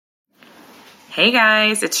Hey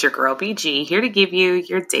guys, it's your girl BG here to give you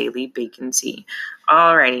your daily baking tea.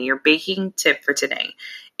 Alrighty, your baking tip for today.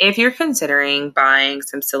 If you're considering buying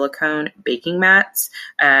some silicone baking mats,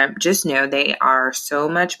 just know they are so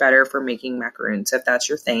much better for making macaroons. So if that's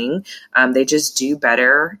your thing, they just do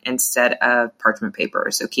better instead of parchment paper.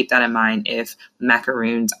 So keep that in mind if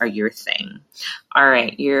macaroons are your thing. All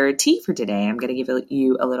right, your tea for today, I'm going to give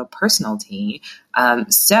you a little personal tea.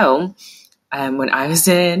 When I was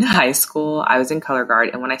in high school, I was in color guard.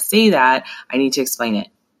 And when I say that, I need to explain it.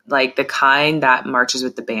 Like the kind that marches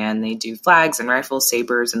with the band, they do flags and rifles,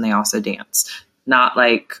 sabers, and they also dance, not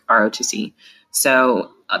like ROTC.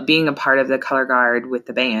 So being a part of the color guard with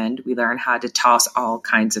the band, we learn how to toss all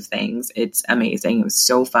kinds of things. It's amazing. It was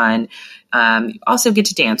so fun. You also get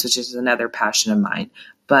to dance, which is another passion of mine.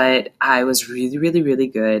 But I was really, really, really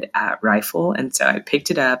good at rifle. And so I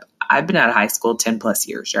picked it up. I've been out of high school 10 plus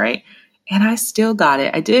years, right? And I still got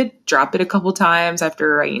it. I did drop it a couple times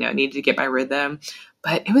after I, needed to get my rhythm,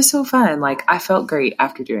 but it was so fun. Like I felt great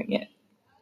after doing it.